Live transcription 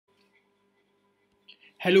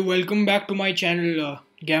Hello, welcome back to my channel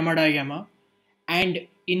Gamma Digamma, and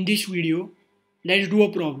in this video let's do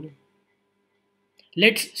a problem.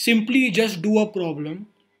 Let's simply just do a problem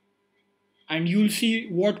and you'll see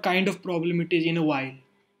what kind of problem it is in a while.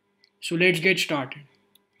 So let's get started.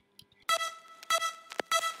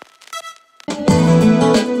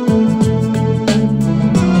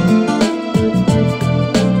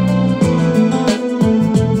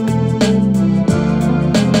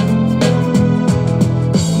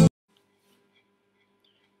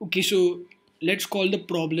 Okay, so let's call the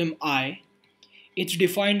problem I. It's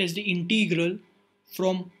defined as the integral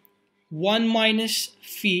from 1 minus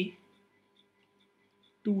phi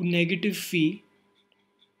to negative phi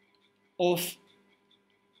of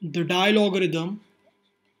the dilogarithm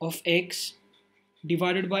of x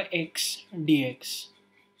divided by x dx,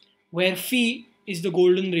 where phi is the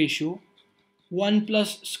golden ratio, 1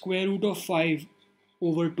 plus square root of 5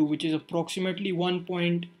 over 2, which is approximately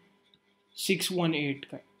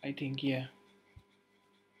 1.618, I think, yeah.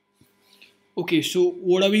 Okay, so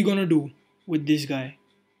what are we gonna do with this guy?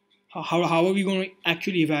 How are we gonna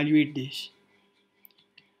actually evaluate this?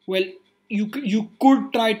 Well, you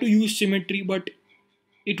could try to use symmetry, but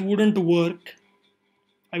it wouldn't work.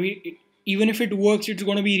 I mean, even if it works, it's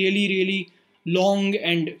gonna be really long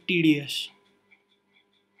and tedious.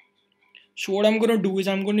 So what I'm gonna do is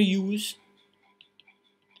I'm gonna use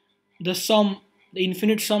the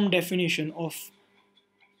infinite sum definition of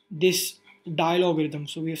this dilogarithm.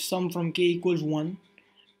 So we have sum from k equals 1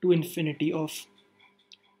 to infinity of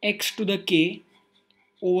x to the k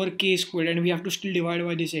over k squared, and we have to still divide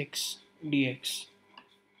by this x dx.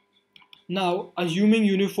 Now, assuming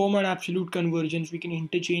uniform and absolute convergence, we can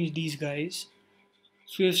interchange these guys.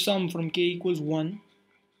 So we have sum from k equals 1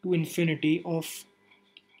 to infinity of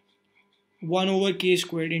 1 over k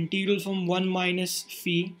squared, integral from 1 minus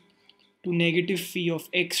phi to negative phi of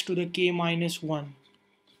x to the k minus 1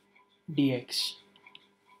 dx.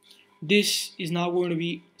 This is now going to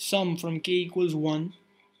be sum from k equals 1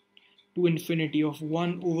 to infinity of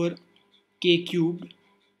 1 over k cubed.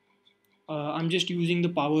 I'm just using the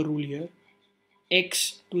power rule here.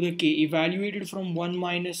 X to the k evaluated from 1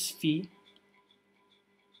 minus phi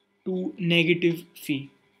to negative phi.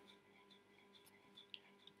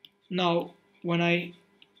 Now, when I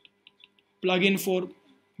plug in for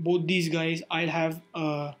both these guys, I'll have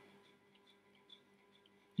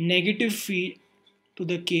negative phi to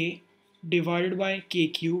the k divided by k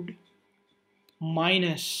cubed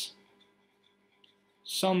minus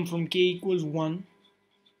sum from k equals 1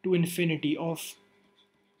 to infinity of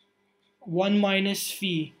 1 minus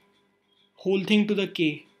phi whole thing to the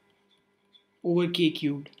k over k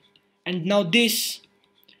cubed. And now this,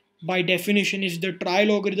 by definition, is the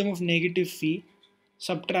trilogarithm of negative phi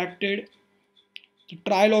subtracted the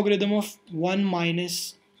trilogarithm of 1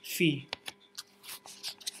 minus phi.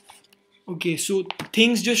 Okay, so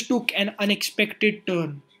things just took an unexpected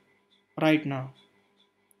turn right now.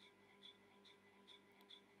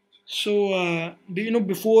 So,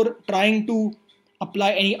 before trying to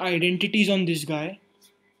apply any identities on this guy,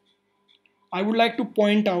 I would like to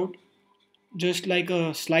point out, just like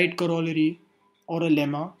a slight corollary or a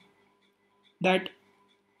lemma, that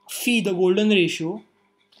phi, the golden ratio,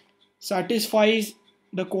 satisfies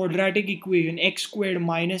the quadratic equation x squared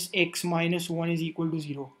minus x minus 1 is equal to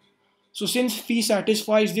 0. So since phi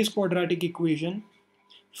satisfies this quadratic equation,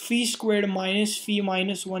 phi squared minus phi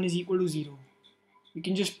minus 1 is equal to 0. We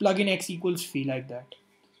can just plug in x equals phi like that.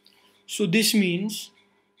 So this means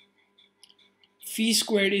phi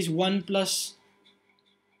squared is 1 plus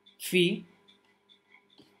phi.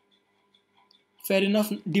 Fair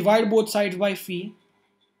enough. Divide both sides by phi.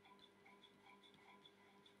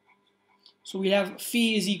 So we have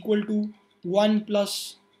phi is equal to 1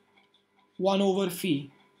 plus 1 over phi.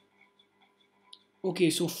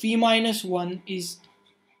 Okay, so phi minus 1 is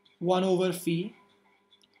 1 over phi,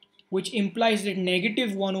 which implies that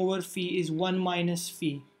negative 1 over phi is 1 minus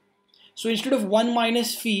phi. So instead of 1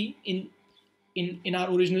 minus phi in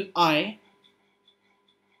our original I,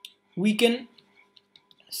 we can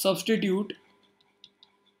substitute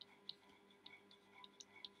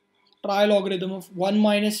trilogarithm of 1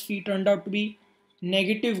 minus phi turned out to be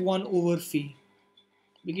negative 1 over phi.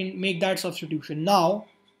 We can make that substitution. Now,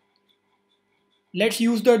 let's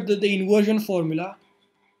use the inversion formula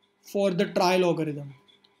for the trilogarithm.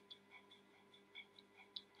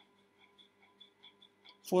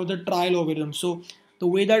 So the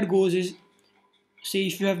way that goes is, say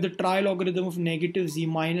if you have the trilogarithm of negative z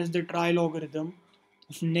minus the trilogarithm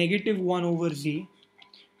of negative 1 over z,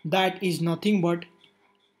 that is nothing but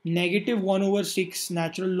negative 1 over 6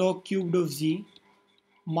 natural log cubed of z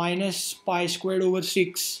minus pi squared over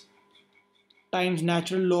 6 times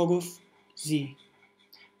natural log of z.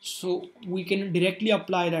 So we can directly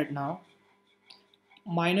apply that now.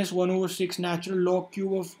 Minus 1 over 6 natural log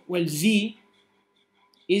cube of, well, z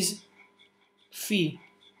is phi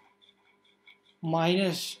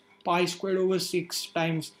minus pi squared over 6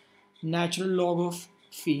 times natural log of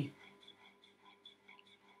phi.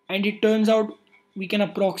 And it turns out we can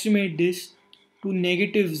approximate this to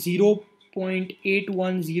negative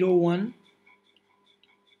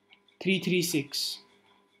 0.8101336.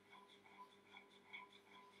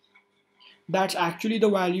 That's actually the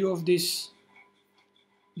value of this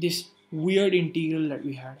weird integral that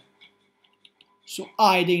we had. So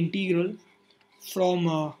the integral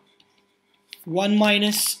from 1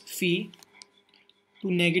 minus phi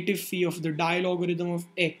to negative phi of the dilogarithm of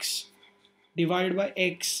x divided by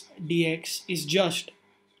x dx is just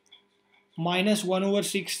minus 1 over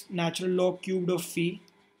 6 natural log cubed of phi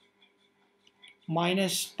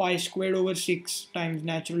minus pi squared over 6 times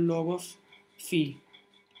natural log of phi,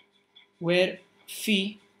 where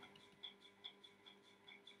phi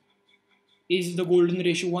is the golden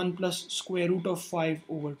ratio 1 plus square root of 5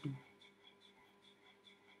 over 2.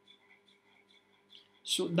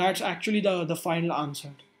 So that's actually the final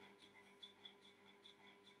answer.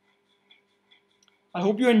 I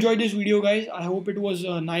hope you enjoyed this video, guys. I hope it was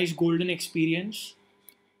a nice golden experience.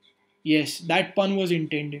 Yes, that pun was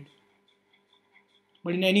intended.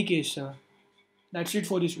 But in any case, that's it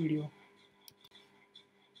for this video.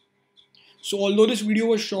 So although this video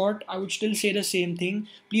was short, I would still say the same thing.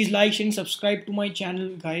 Please like, share and subscribe to my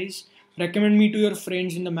channel, guys. Recommend me to your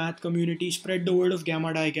friends in the math community. Spread the word of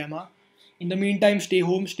Gamma Digamma. In the meantime, stay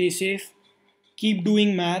home, stay safe. Keep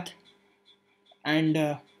doing math.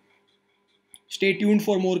 And stay tuned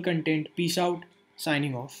for more content. Peace out.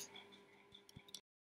 Signing off.